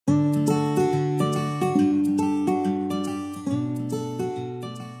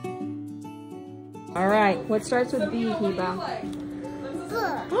right, what starts with B, Hiba?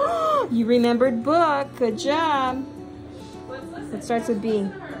 Book. You remembered book. Good job. What starts with B?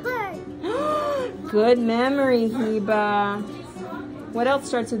 Bird. Good memory, Hiba. What else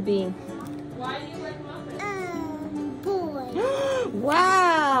starts with B? Boy.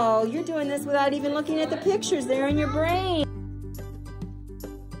 Wow, you're doing this without even looking at the pictures. They're in your brain.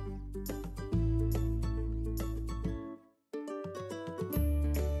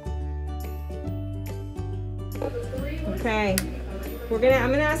 Okay,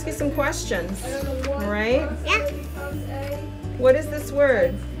 I'm gonna ask you some questions. All right? Yeah. What is this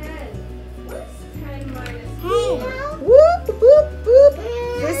word? Hey. Whoop, whoop, whoop.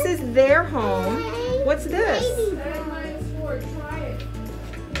 This is their home. What's this?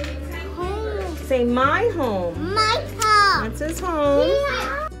 Home. Say my home. My house. That's his home.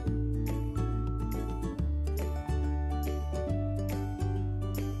 Yeah.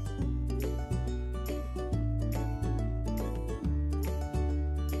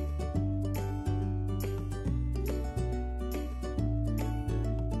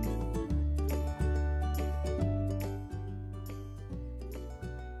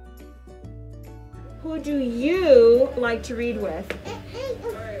 Who do you like to read with?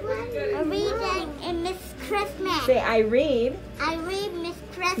 I'm reading in Miss Christmas. Say I read. I read Miss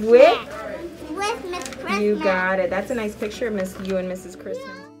Christmas. With Miss Christmas. You got it. That's a nice picture of you and Mrs.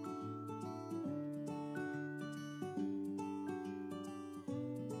 Christmas.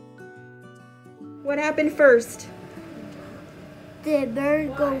 What happened first? The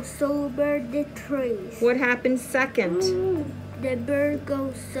bird goes over the trees. What happened second? The bird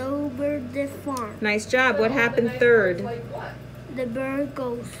goes over the farm. Nice job. What happened third? The bird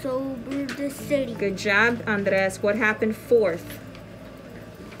goes over the city. Good job, Andres. What happened fourth?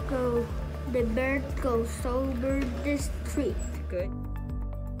 The bird goes over the street. Good.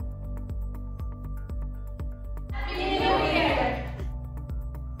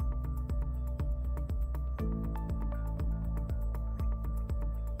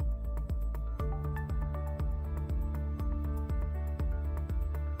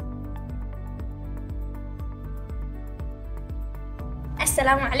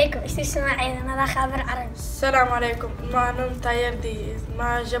 السلام عليكم. اسمي سماعي أنا خبر عربي. السلام عليكم. معلوم تاير دي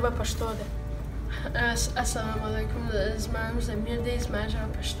ما جبه پشتوده. السلام عليكم. اسمع مزمير دي اسمع جبه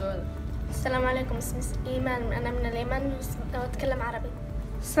پشتوده. السلام عليكم. اسمي إيمان. أنا من اليمن وأتكلم عربي.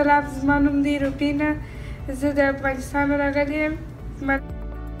 سلام زمانم دي روبينا. زه د افغانستان راغلی یم.